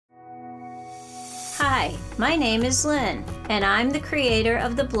Hi, my name is Lynn, and I'm the creator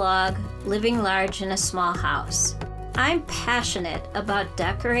of the blog Living Large in a Small House. I'm passionate about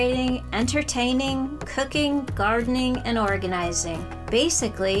decorating, entertaining, cooking, gardening, and organizing.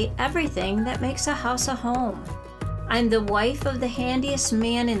 Basically, everything that makes a house a home. I'm the wife of the handiest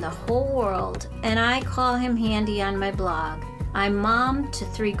man in the whole world, and I call him Handy on my blog. I'm mom to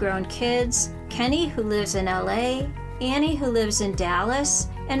 3 grown kids, Kenny, who lives in LA, Annie, who lives in Dallas,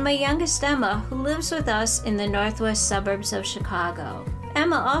 and my youngest Emma, who lives with us in the northwest suburbs of Chicago.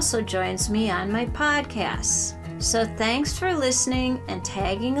 Emma also joins me on my podcasts. So thanks for listening and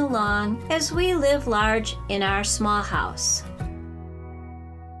tagging along as we live large in our small house.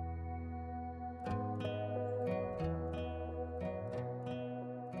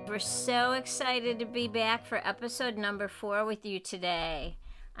 We're so excited to be back for episode number 4 with you today.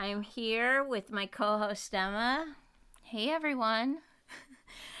 I'm here with my co-host Emma. Hey everyone.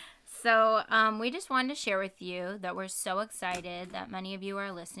 So we just wanted to share with you that we're so excited that many of you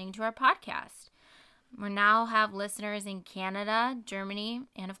are listening to our podcast. We now have listeners in Canada, Germany,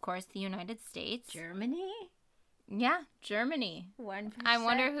 and of course the United States. Germany? Yeah, Germany. 1%. I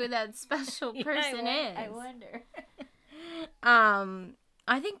wonder who that special person is. I wonder.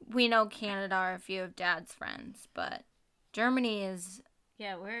 I think we know Canada are a few of Dad's friends, but Germany is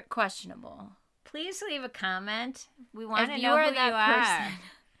we're questionable. Please leave a comment. We want to If know you are who that you are. person,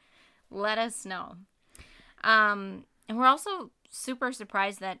 let us know. And we're also super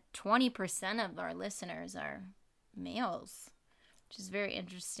surprised that 20% of our listeners are males, which is very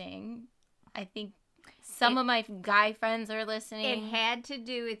interesting. I think some of my guy friends are listening. It had to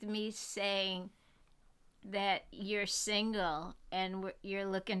do with me saying that you're single and you're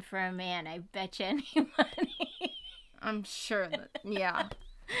looking for a man. I bet you any money. I'm sure that, yeah.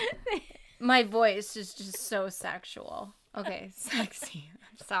 My voice is just so sexual. Okay, sexy.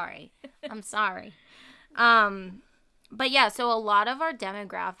 I'm sorry. But yeah, so a lot of our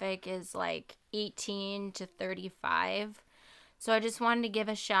demographic is like 18 to 35. So I just wanted to give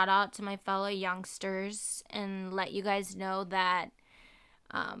a shout out to my fellow youngsters and let you guys know that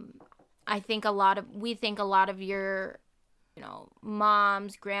we think a lot of your,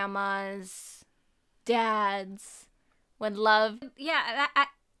 moms, grandmas, dads would love. Yeah,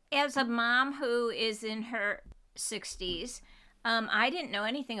 as a mom who is in her 60s, I didn't know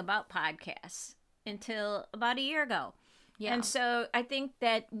anything about podcasts until about a year ago. Yeah. And so I think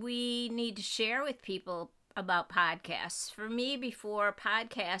that we need to share with people about podcasts. For me, before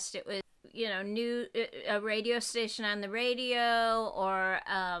podcast, it was, a radio station on the radio or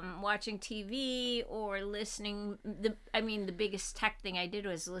watching TV or listening. The biggest tech thing I did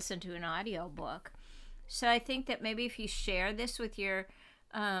was listen to an audiobook. So I think that maybe if you share this with your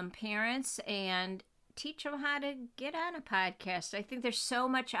parents and teach them how to get on a podcast. I think there's so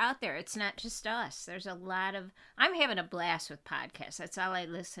much out there. It's not just us. There's a lot of... I'm having a blast with podcasts. That's all I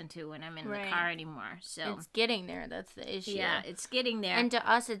listen to when I'm in the car anymore. So it's getting there. That's the issue. Yeah, it's getting there. And to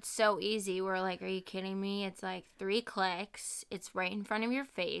us, it's so easy. We're like, are you kidding me? It's like 3 clicks. It's right in front of your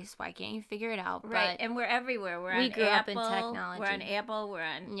face. Why can't you figure it out? Right, and we're everywhere. We grew up in technology. We're on Apple. We're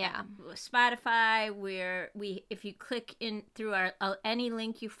on Spotify. If you click in through our any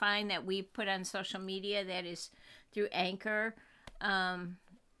link you find that we put on social media, that is through Anchor.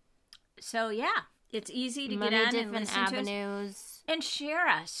 So yeah, it's easy to get on and listen to us. And share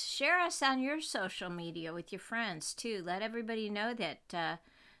us. Share us on your social media with your friends too. Let everybody know that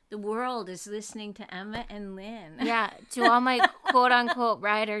the world is listening to Emma and Lynn. Yeah, to all my quote unquote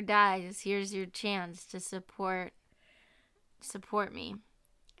ride or dies, here's your chance to support me.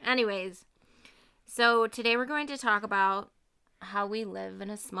 Anyways, so today we're going to talk about how we live in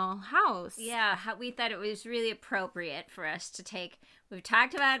a small house. Yeah, how we thought it was really appropriate for us to take. We've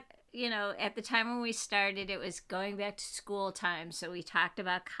talked about, at the time when we started, it was going back to school time. So we talked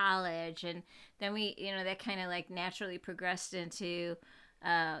about college, and then we, that kind of like naturally progressed into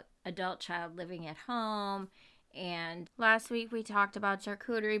adult child living at home. And last week we talked about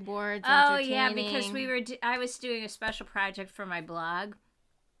charcuterie boards. Oh yeah, because I was doing a special project for my blog,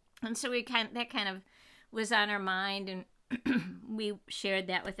 and so that kind of was on our mind, and we shared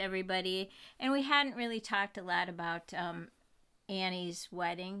that with everybody. And we hadn't really talked a lot about Annie's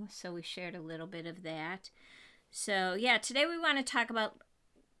wedding, so we shared a little bit of that. So yeah, today we want to talk about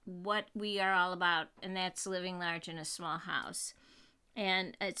what we are all about, and that's living large in a small house.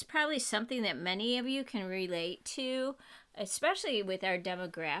 And it's probably something that many of you can relate to, especially with our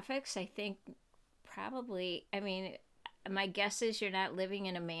demographics. I think probably, my guess is you're not living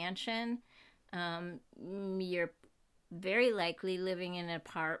in a mansion. You're very likely living in an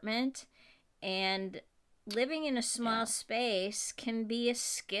apartment. And living in a small space can be a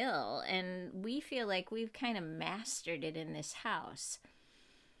skill, and we feel like we've kind of mastered it in this house.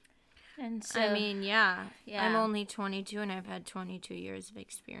 And so, I mean, yeah. I'm only 22 and I've had 22 years of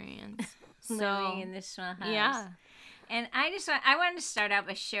experience. living in this small house. Yeah. And I wanted to start out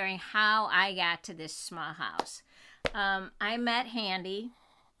by sharing how I got to this small house. I met Handy,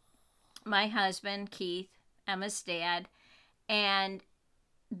 my husband, Keith, Emma's dad, and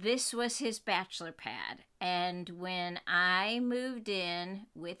this was his bachelor pad. And when I moved in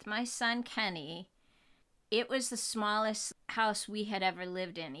with my son, Kenny, it was the smallest house we had ever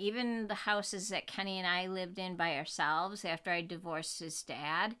lived in. Even the houses that Kenny and I lived in by ourselves after I divorced his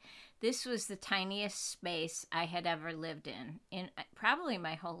dad, this was the tiniest space I had ever lived in probably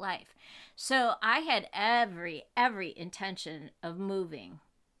my whole life. So I had every intention of moving.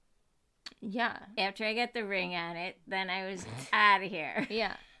 Yeah. After I got the ring on it, then I was out of here.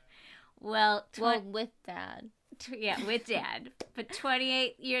 Yeah. Well, with Dad. Yeah, with Dad. But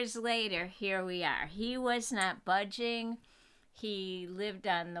 28 years later, here we are. He was not budging. He lived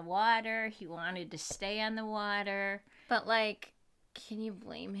on the water. He wanted to stay on the water. But, like, can you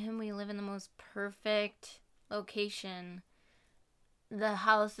blame him? We live in the most perfect location. The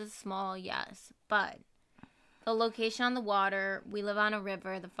house is small, yes, but the location on the water, we live on a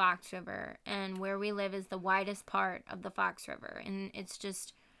river, the Fox River, and where we live is the widest part of the Fox River, and it's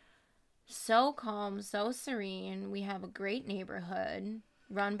just so calm, so serene. We have a great neighborhood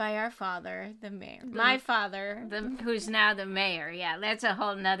run by our father, the mayor. My father. Who's now the mayor. Yeah, that's a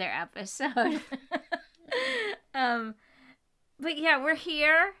whole nother episode. But yeah, we're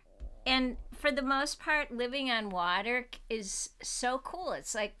here, and for the most part, living on water is so cool.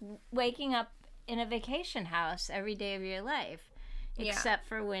 It's like waking up in a vacation house every day of your life, except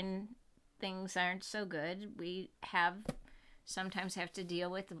for when things aren't so good. We sometimes have to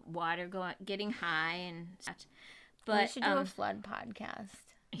deal with water getting high and such. But we should do a flood podcast.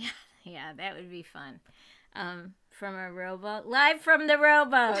 Yeah, that would be fun. From a rowboat, live from the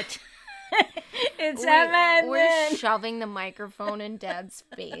rowboat. It's Emma and we're Lynn. shoving the microphone in Dad's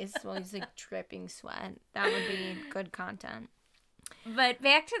face while he's like dripping sweat. That would be good content. But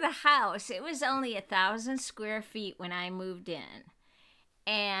back to the house, it was only 1,000 square feet when I moved in.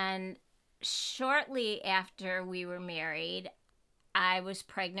 And shortly after we were married, I was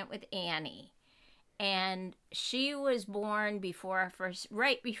pregnant with Annie. And she was born right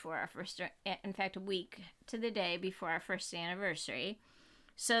before our first, in fact, a week to the day before our first anniversary.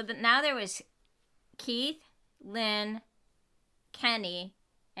 So now there was Keith, Lynn, Kenny,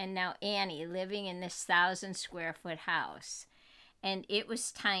 and now Annie living in this 1,000 square foot house. And it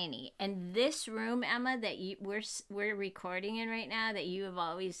was tiny. And this room, Emma, that we're recording in right now, that you have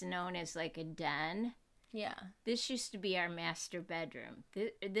always known as like a den. Yeah. This used to be our master bedroom.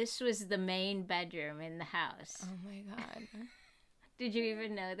 This was the main bedroom in the house. Oh my God. Did you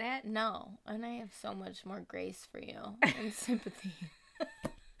even know that? No. And I have so much more grace for you and sympathy.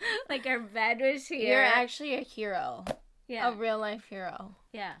 Like our bed was here. You're actually a hero. Yeah. A real life hero.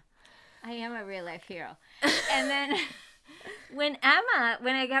 Yeah. I am a real life hero. And then when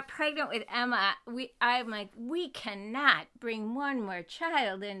I got pregnant with Emma, I'm like, we cannot bring one more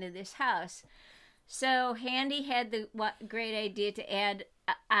child into this house. So Handy had the great idea to add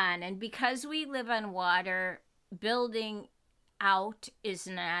on. And because we live on water, building out is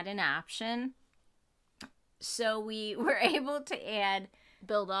not an option. So we were able to add...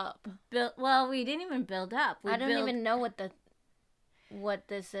 Build up. Well, we didn't even build up. I don't even know what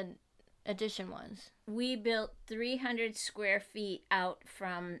this addition was. We built 300 square feet out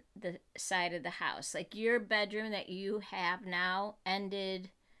from the side of the house. Like your bedroom that you have now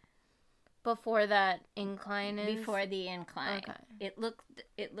ended before that incline is? Before the incline. Okay. It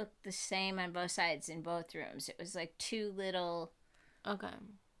looked the same on both sides in both rooms. It was like two little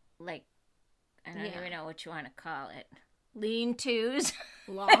like I don't even know what you want to call it. Lean-tos.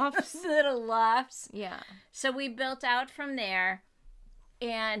 Lofts. Little lofts. Yeah. So we built out from there,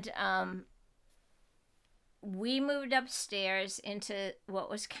 and we moved upstairs into what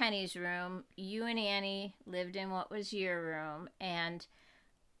was Kenny's room. You and Annie lived in what was your room, and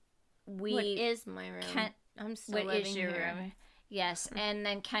what is my room? I'm still living here. What is your room? Yes, and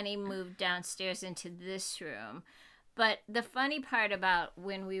then Kenny moved downstairs into this room. But the funny part about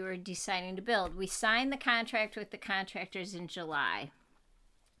when we were deciding to build, we signed the contract with the contractors in July.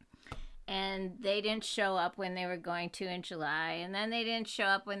 And they didn't show up when they were going to in July. And then they didn't show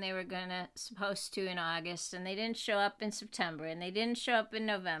up when they were supposed to in August. And they didn't show up in September. And they didn't show up in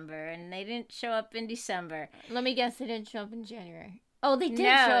November. And they didn't show up in December. Let me guess, they didn't show up in January. Oh, they did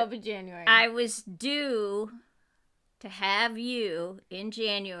show up in January. I was due to have you in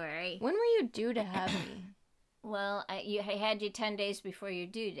January. When were you due to have me? Well, I had you 10 days before your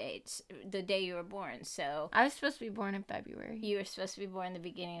due dates, the day you were born. So I was supposed to be born in February. you were supposed to be born the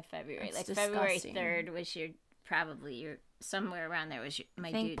beginning of February. That's like February disgusting. 3rd was probably your somewhere around there was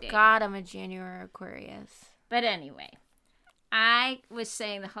my due Thank date. God I'm a January Aquarius. But anyway, I was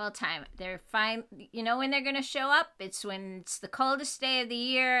saying the whole time they're fine. You know when they're gonna show up? It's when it's the coldest day of the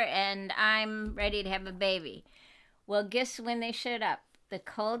year, and I'm ready to have a baby. Well, guess when they showed up? The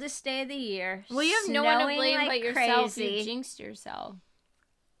coldest day of the year. Well, you have no one to blame like but yourself. crazy, You jinxed yourself.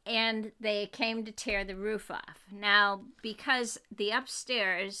 and they came to tear the roof off. Now, because the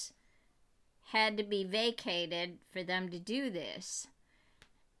upstairs had to be vacated for them to do this,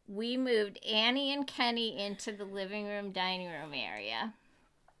 we moved Annie and Kenny into the living room, dining room area.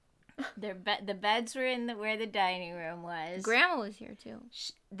 The beds were in where the dining room was. Grandma was here too.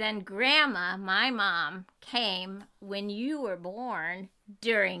 Then Grandma, my mom, came when you were born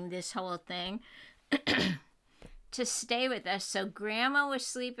during this whole thing to stay with us. So Grandma was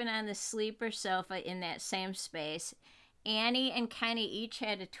sleeping on the sleeper sofa in that same space. Annie and Kenny each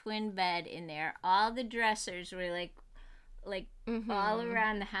had a twin bed in there. All the dressers were like all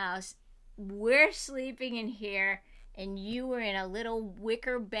around the house. We're sleeping in here, and you were in a little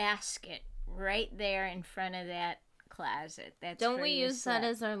wicker basket right there in front of that closet. That's Don't where we you use that slept.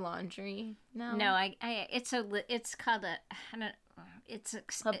 as our laundry? No. No, it's called a, I don't, it's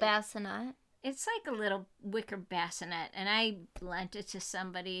A bassinet. It's like a little wicker bassinet, and I lent it to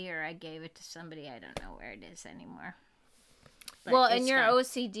somebody, or I gave it to somebody. I don't know where it is anymore. But Well, and it's your fine.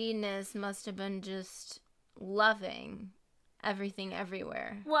 OCD-ness must have been just loving everything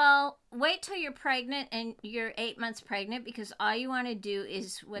everywhere. Well, wait till you're pregnant and you're 8 months pregnant, because all you want to do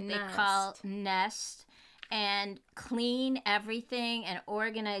is what they call nest and clean everything and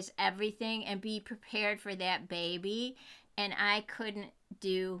organize everything and be prepared for that baby. And I couldn't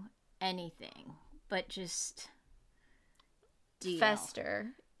do anything but just deal.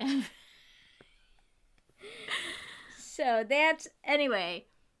 Fester. So that's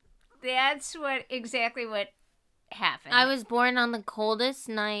exactly what happened. I was born on the coldest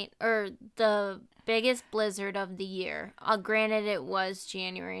night, or the biggest blizzard of the year. Granted, it was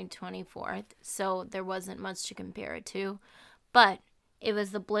January 24th, so there wasn't much to compare it to. But it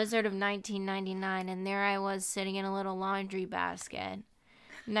was the blizzard of 1999, and there I was sitting in a little laundry basket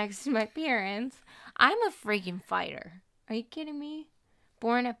next to my parents. I'm a freaking fighter. Are you kidding me?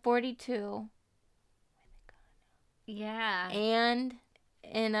 Born at 42. Yeah. And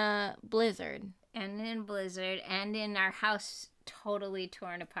in a blizzard. And in blizzard, and in our house totally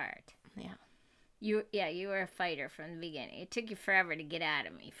torn apart. Yeah. You were a fighter from the beginning. It took you forever to get out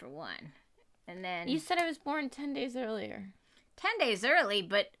of me, for one. And then You said I was born 10 days earlier. 10 days early,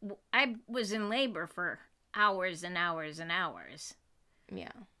 but I was in labor for hours and hours and hours.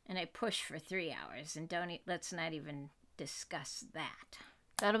 Yeah. And I pushed for 3 hours. And let's not even discuss that.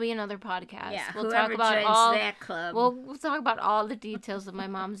 That'll be another podcast. Yeah, we'll whoever talk about joins all that club. We'll talk about all the details of my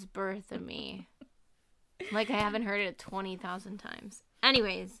mom's birth and me. Like I haven't heard it 20,000 times.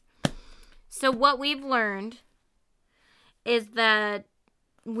 Anyways, so what we've learned is that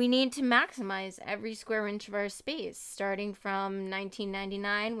we need to maximize every square inch of our space, starting from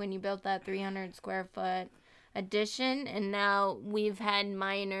 1999 when you built that 300 square foot addition, and now we've had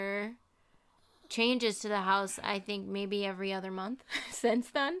minor changes to the house, I think maybe every other month since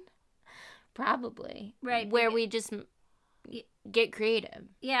then. Probably. Right. Where we just get creative.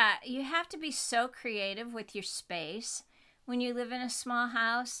 Yeah, you have to be so creative with your space when you live in a small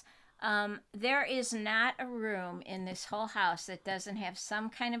house. There is not a room in this whole house that doesn't have some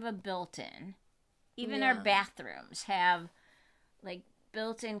kind of a built-in. Even our bathrooms have like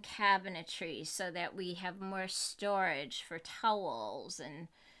built-in cabinetry so that we have more storage for towels and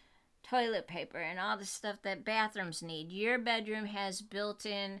toilet paper and all the stuff that bathrooms need. Your bedroom has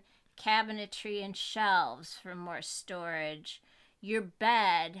built-in cabinetry and shelves for more storage. Your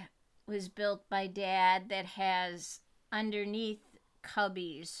bed was built by Dad that has underneath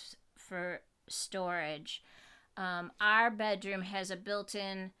cubbies for storage. Our bedroom has a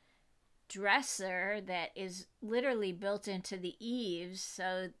built-in dresser that is literally built into the eaves,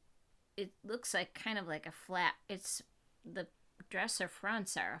 so it looks like kind of like a flat. It's the dresser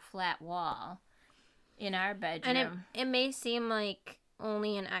fronts are a flat wall in our bedroom. And it may seem like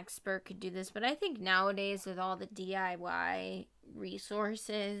only an expert could do this, but I think nowadays with all the DIY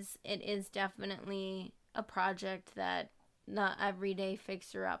resources, it is definitely a project that not everyday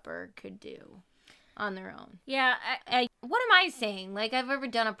fixer-upper could do on their own. Yeah, What am I saying? Like, I've ever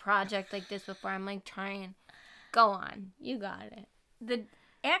done a project like this before. I'm like, trying. Go on. You got it.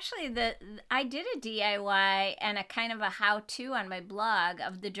 I did a DIY and a kind of a how-to on my blog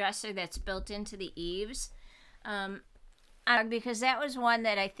of the dresser that's built into the eaves. Because that was one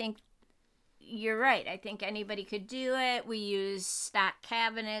that I think you're right. I think anybody could do it. We used stock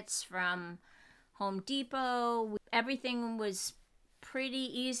cabinets from Home Depot. Everything was pretty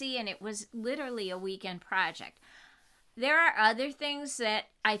easy, and it was literally a weekend project. There are other things that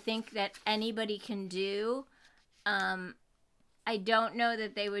I think that anybody can do. I don't know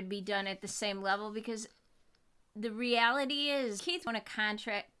that they would be done at the same level, because the reality is Keith owned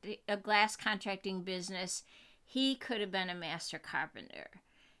a glass contracting business. He could have been a master carpenter.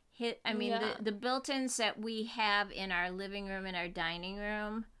 The built-ins that we have in our living room and our dining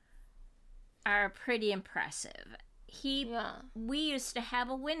room are pretty impressive. We used to have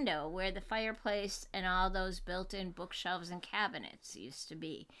a window where the fireplace and all those built-in bookshelves and cabinets used to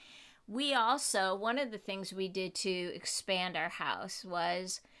be. We also, one of the things we did to expand our house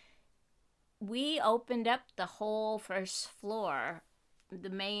was we opened up the whole first floor, the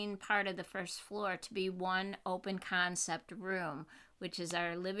main part of the first floor, to be one open concept room, which is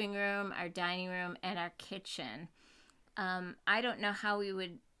our living room, our dining room, and our kitchen. I don't know how we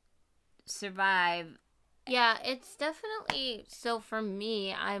would survive. Yeah, it's definitely, so for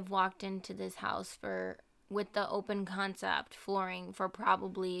me, I've walked into this house with the open concept flooring for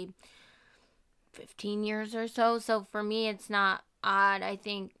probably 15 years or so. So for me, it's not odd. I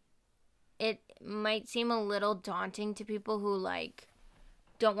think it might seem a little daunting to people who like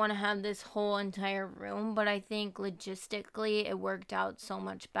don't want to have this whole entire room, but I think logistically it worked out so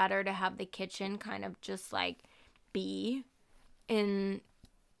much better to have the kitchen kind of just like be in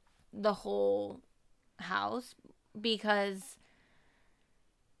the whole house, because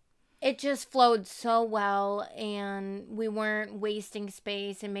it just flowed so well and we weren't wasting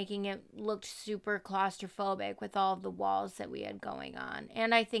space and making it look super claustrophobic with all of the walls that we had going on.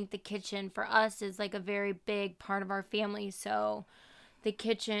 And I think the kitchen for us is like a very big part of our family, so the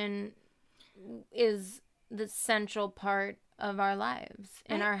kitchen is the central part of our lives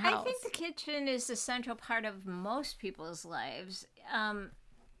in our house. I think the kitchen is the central part of most people's lives.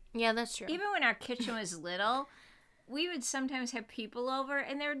 Yeah, that's true. Even when our kitchen was little, we would sometimes have people over,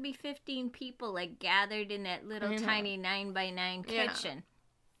 and there would be 15 people like gathered in that little tiny 9x9 kitchen.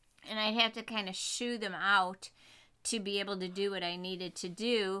 Yeah. And I'd have to kind of shoo them out to be able to do what I needed to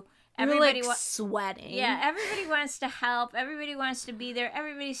do. Everybody sweating. Yeah, everybody wants to help. Everybody wants to be there.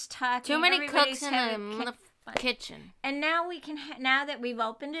 Everybody's talking. Too many cooks in the kitchen. And now we can, now that we've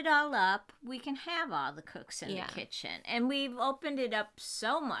opened it all up, we can have all the cooks in the kitchen. And we've opened it up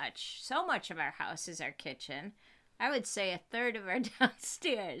so much of our house is our kitchen. I would say a third of our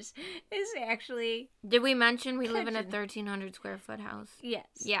downstairs is actually. Did we mention we live in a 1,300 square foot house? Yes.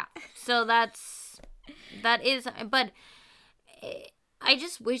 Yeah. So that is, but I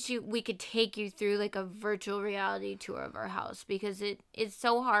just wish we could take you through like a virtual reality tour of our house, because it is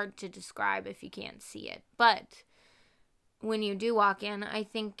so hard to describe if you can't see it. But when you do walk in, I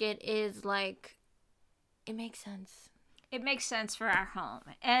think it is like, it makes sense. It makes sense for our home.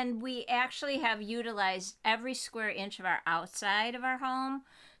 And we actually have utilized every square inch of our outside of our home.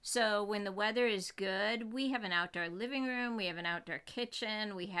 So when the weather is good, we have an outdoor living room, we have an outdoor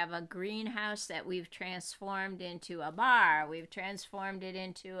kitchen, we have a greenhouse that we've transformed into a bar, we've transformed it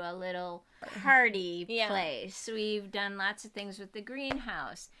into a little party place. We've done lots of things with the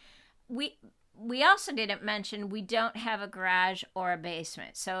greenhouse. We also didn't mention we don't have a garage or a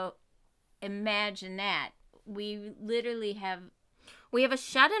basement. So imagine that. We literally have a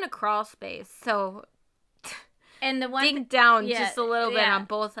shed and a crawl space, so and the one dig down just a little bit on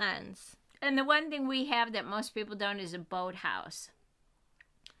both ends. And the one thing we have that most people don't is a boathouse.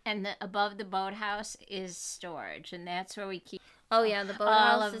 And above the boathouse is storage, and that's where we keep. Oh yeah, the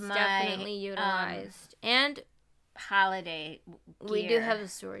boathouse is definitely utilized, and holiday gear. We do have a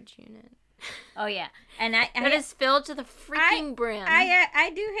storage unit. Oh yeah, and that is filled to the freaking brim.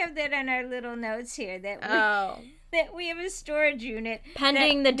 I do have that on our little notes here that we have a storage unit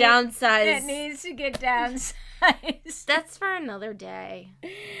pending the downsize that needs to get downsized. That's for another day,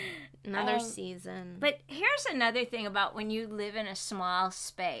 another season. But here's another thing about when you live in a small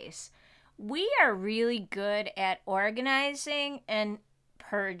space, we are really good at organizing and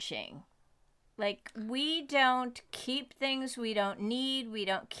purging. Like, we don't keep things we don't need. We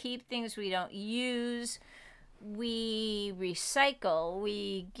don't keep things we don't use. We recycle.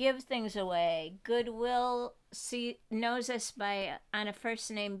 We give things away. Goodwill knows us on a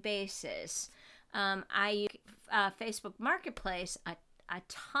first name basis. I use Facebook Marketplace a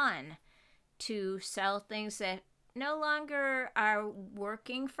ton to sell things that no longer are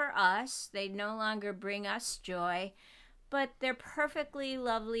working for us. They no longer bring us joy, but they're perfectly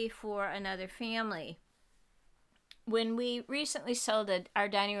lovely for another family. When we recently sold our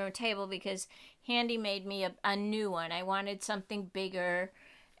dining room table, because Handy made me a new one. I wanted something bigger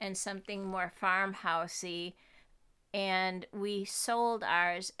and something more farmhousey, and we sold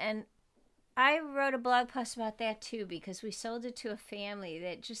ours. And I wrote a blog post about that too, because we sold it to a family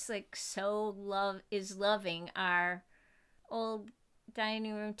that just like is loving our old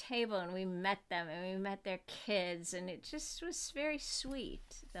dining room table, and we met them and we met their kids, and it just was very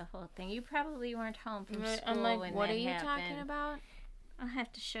sweet, the whole thing. You probably weren't home from school. I'm like, when what that are you happened. talking about? I'll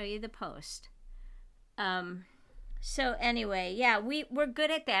have to show you the post. So anyway, yeah, we're good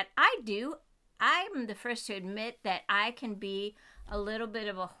at that. I'm the first to admit that I can be a little bit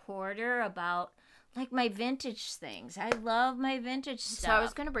of a hoarder about like my vintage things. I love my vintage stuff. So I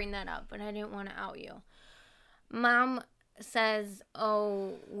was gonna bring that up, but I didn't want to out you. Mom says,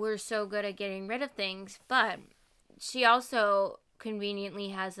 oh, we're so good at getting rid of things, but she also conveniently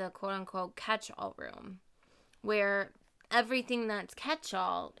has a quote-unquote catch-all room where everything that's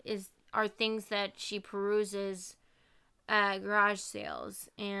catch-all are things that she peruses at garage sales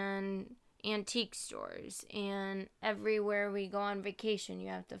and antique stores, and everywhere we go on vacation you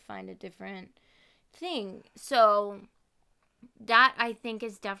have to find a different thing. So that, I think,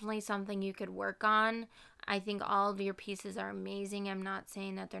 is definitely something you could work on. I think all of your pieces are amazing. I'm not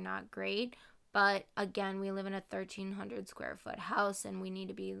saying that they're not great, but again, we live in a 1,300 square foot house, and we need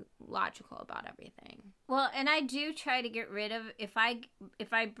to be logical about everything. Well, and I do try to get rid of, if I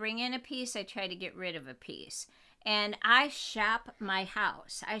bring in a piece, I try to get rid of a piece. And I shop my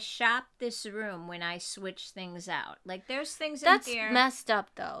house. I shop this room when I switch things out. Like, there's things That's in here. messed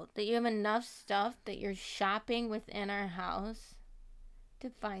up, though, that you have enough stuff that you're shopping within our house to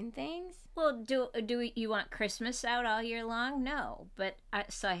find things. Well, do you want Christmas out all year long? No, but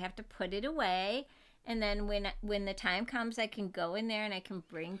so I have to put it away, and then when the time comes, I can go in there and I can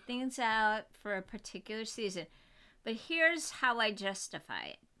bring things out for a particular season. But here's how I justify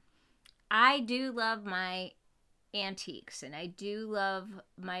it. I do love my antiques and I do love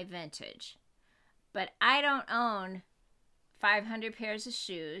my vintage, but I don't own 500 pairs of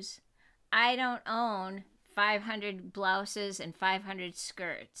shoes. I don't own 500 blouses and 500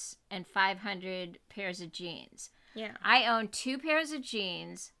 skirts and 500 pairs of jeans. Yeah. I own 2 pairs of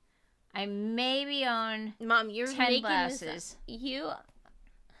jeans. I maybe own Mom, you're 10 making blouses. I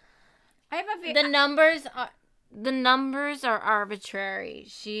have a the numbers are arbitrary.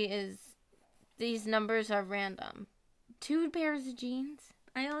 These numbers are random. 2 pairs of jeans?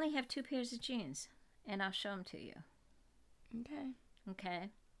 I only have 2 pairs of jeans, and I'll show them to you. Okay.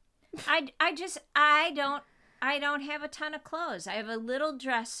 I don't have a ton of clothes. I have a little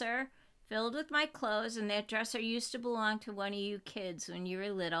dresser filled with my clothes, and that dresser used to belong to one of you kids when you were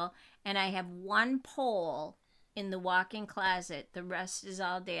little, and I have 1 pole in the walk-in closet. The rest is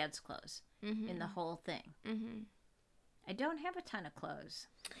all Dad's clothes in the whole thing. Mm-hmm. I don't have a ton of clothes.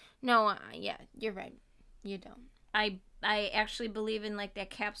 No, yeah, you're right. You don't. I actually believe in like that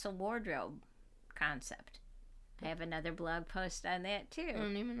capsule wardrobe concept. I have another blog post on that too. I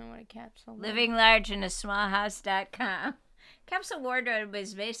don't even know what a capsule is. LivingLargeInASmallHouse.com. Capsule wardrobe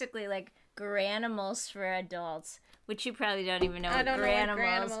is basically like Granimals for adults, which you probably don't even know what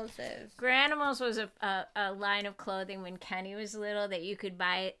Granimals is. Granimals was a line of clothing when Kenny was little that you could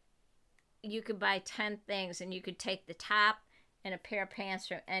buy 10 things, and you could take the top and a pair of pants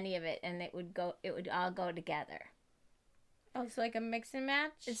from any of it, and it would all go together. Oh, it's like a mix and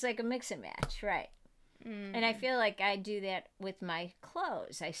match? It's like a mix and match, right. And I feel like I do that with my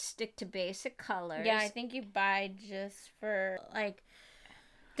clothes. I stick to basic colors. Yeah, I think you buy just for, like,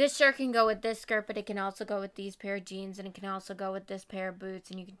 this shirt can go with this skirt, but it can also go with these pair of jeans, and it can also go with this pair of boots,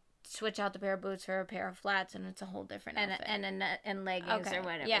 and you can switch out the pair of boots for a pair of flats, and it's a whole different outfit. And leggings or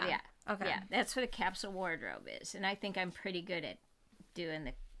whatever. Yeah. Okay. Yeah, that's what a capsule wardrobe is. And I think I'm pretty good at doing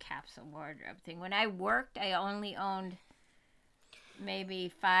the capsule wardrobe thing. When I worked, I only owned maybe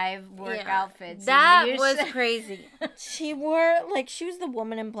 5 work outfits. That was crazy. She was the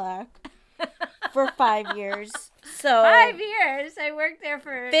woman in black for 5 years. So 5 years. I worked there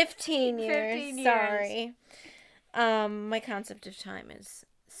for 15 years. 15 years. Sorry. My concept of time is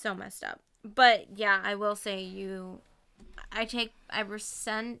so messed up. But yeah, I will say I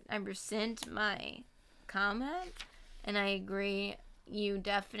rescind my comment, and I agree. You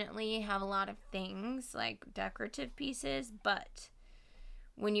definitely have a lot of things like decorative pieces, but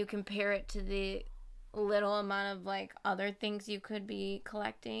when you compare it to the little amount of like other things you could be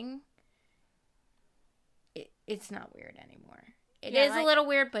collecting, it's not weird anymore. It is a little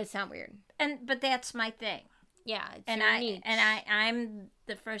weird, but it's not weird. But that's my thing. Yeah, it's unique. I'm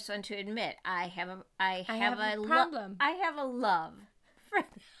the first one to admit I have a problem. I have a love for.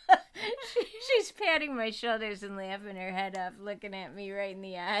 She's patting my shoulders and laughing her head off, looking at me right in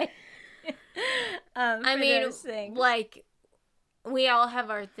the eye. I mean, like, we all have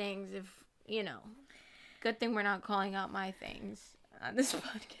our things. If good thing we're not calling out my things on this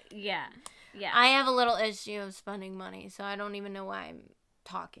podcast. Yeah. I have a little issue of spending money, so I don't even know why I'm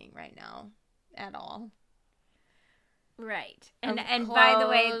talking right now at all. Right. And by the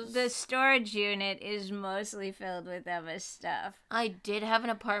way, the storage unit is mostly filled with Emma's stuff. I did have an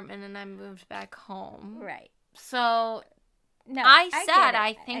apartment and I moved back home. Right. So no,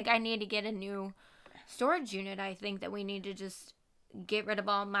 I think I need to get a new storage unit. I think that we need to just get rid of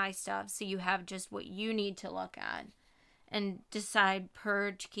all my stuff so you have just what you need to look at and decide,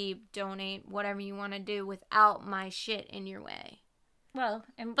 purge, keep, donate, whatever you want to do without my shit in your way. Well,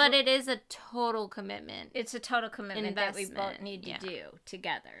 but it is a total commitment. It's a total commitment that we both need to do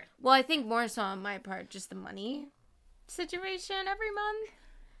together. Well, I think more so on my part, just the money situation every month.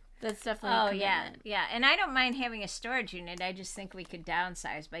 That's definitely a commitment. Yeah. And I don't mind having a storage unit. I just think we could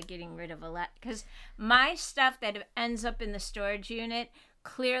downsize by getting rid of a lot. Because my stuff that ends up in the storage unit,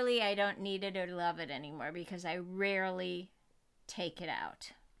 clearly I don't need it or love it anymore because I rarely take it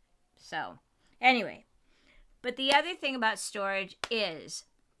out. So, anyway. But the other thing about storage is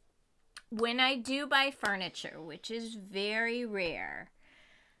when I do buy furniture, which is very rare,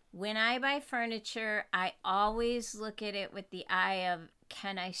 when I buy furniture, I always look at it with the eye of,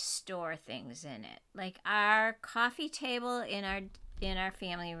 can I store things in it? Like our coffee table in our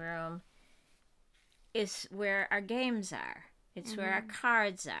family room is where our games are. It's where our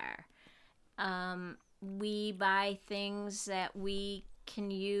cards are. We buy things that we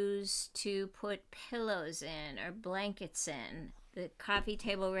can use to put pillows in or blankets in. The coffee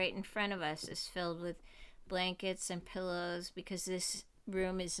table right in front of us is filled with blankets and pillows because this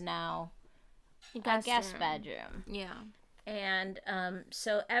room is now a guest bedroom. Yeah. And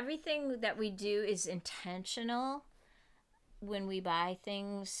so everything that we do is intentional when we buy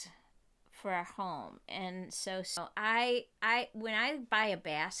things for our home. And so I when I buy a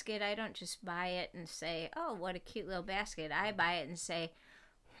basket, I don't just buy it and say, oh, what a cute little basket. I buy it and say,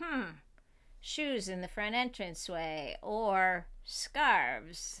 shoes in the front entranceway, or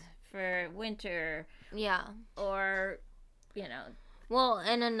scarves for winter. Yeah. Or, Well,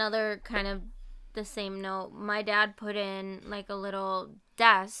 and another kind of the same note, my dad put in like a little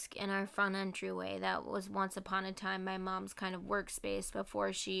desk in our front entryway that was once upon a time my mom's kind of workspace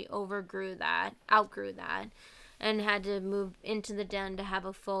before she outgrew that, and had to move into the den to have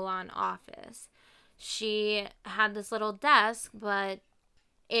a full-on office. She had this little desk, but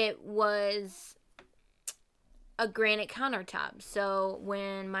it was a granite countertop. So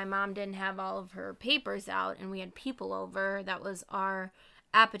when my mom didn't have all of her papers out and we had people over, that was our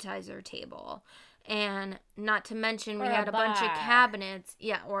appetizer table. And not to mention we had a bunch of cabinets.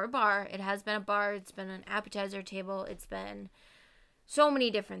 Yeah, or a bar. It has been a bar. It's been an appetizer table. It's been so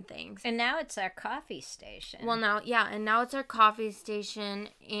many different things. And now it's our coffee station. Well, now it's our coffee station.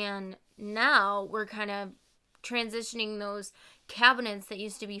 And now we're kind of transitioning those cabinets that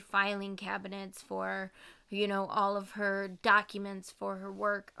used to be filing cabinets for, all of her documents for her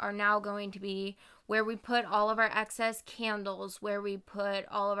work are now going to be where we put all of our excess candles, where we put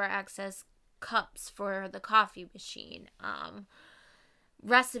all of our excess cups for the coffee machine,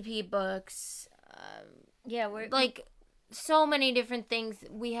 recipe books, we're like so many different things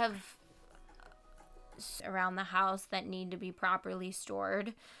we have around the house that need to be properly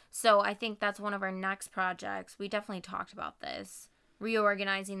stored. So I think that's one of our next projects. We definitely talked about this,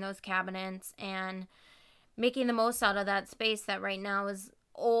 reorganizing those cabinets and making the most out of that space that right now is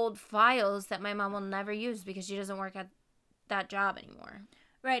old files that my mom will never use because she doesn't work at that job anymore.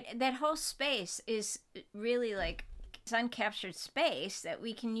 Right. That whole space is really like it's uncaptured space that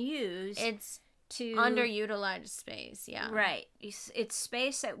we can use. It's underutilized space, yeah. Right. It's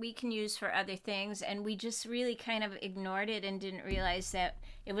space that we can use for other things, and we just really kind of ignored it and didn't realize that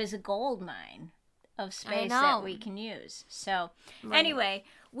it was a gold mine of space that we can use. So, Anyway,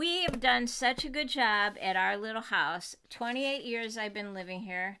 we have done such a good job at our little house. 28 years I've been living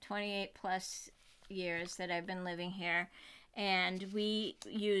here, 28 plus years that I've been living here, and we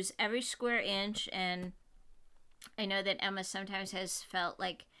use every square inch, and I know that Emma sometimes has felt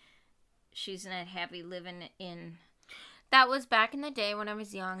like she's not happy living in... That was back in the day when I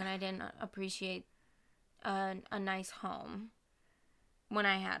was young and I didn't appreciate a nice home when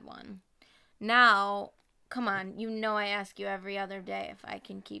I had one. Now, come on, I ask you every other day if I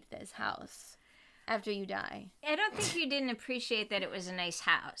can keep this house after you die. I don't think you didn't appreciate that it was a nice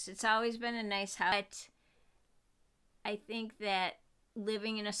house. It's always been a nice house. But I think that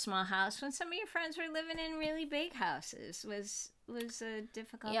living in a small house when some of your friends were living in really big houses was a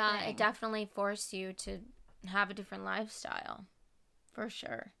difficult thing. Yeah, it definitely forced you to have a different lifestyle, for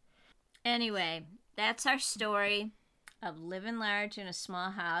sure. Anyway, that's our story of living large in a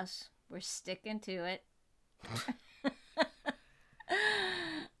small house. We're sticking to it.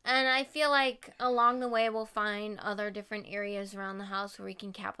 And I feel like along the way we'll find other different areas around the house where we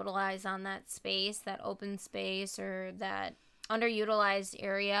can capitalize on that space, that open space, or that underutilized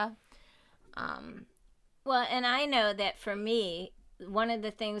area. Well, and I know that for me, one of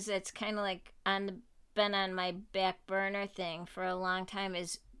the things that's kind of like been on my back burner thing for a long time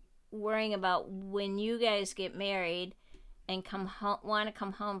is worrying about when you guys get married and want to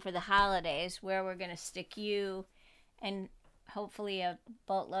come home for the holidays, where we're going to stick you and hopefully a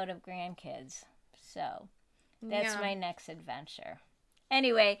boatload of grandkids. So that's my next adventure.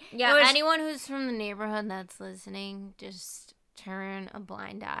 Anyway, yeah, anyone who's from the neighborhood that's listening, just turn a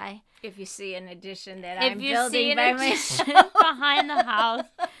blind eye. If you see an addition that I'm building by myself behind the house,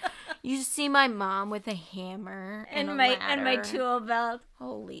 you see my mom with a hammer and my tool belt.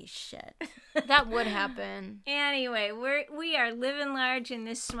 Holy shit. That would happen. Anyway, we are living large in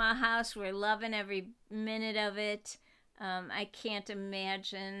this small house. We're loving every minute of it. I can't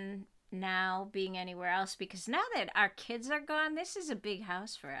imagine now being anywhere else, because now that our kids are gone, this is a big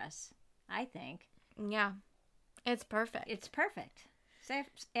house for us, I think. Yeah. It's perfect. It's perfect.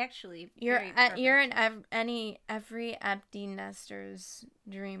 It's actually you're in every empty nester's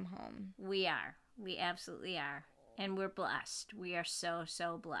dream home. We are. We absolutely are. And we're blessed. We are so,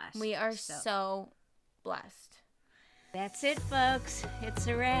 so blessed. We are so blessed. That's it, folks. It's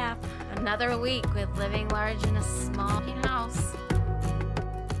a wrap. Another week with living large in a small house.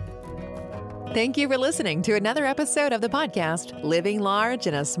 Thank you for listening to another episode of the podcast, Living Large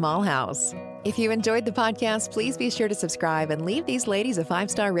in a Small House. If you enjoyed the podcast, please be sure to subscribe and leave these ladies a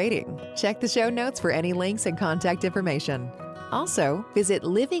 5-star rating. Check the show notes for any links and contact information. Also, visit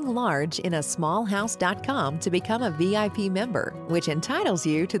livinglargeinasmallhouse.com to become a VIP member, which entitles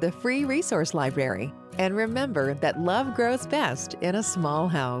you to the free resource library. And remember that love grows best in a small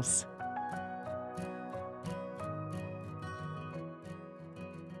house.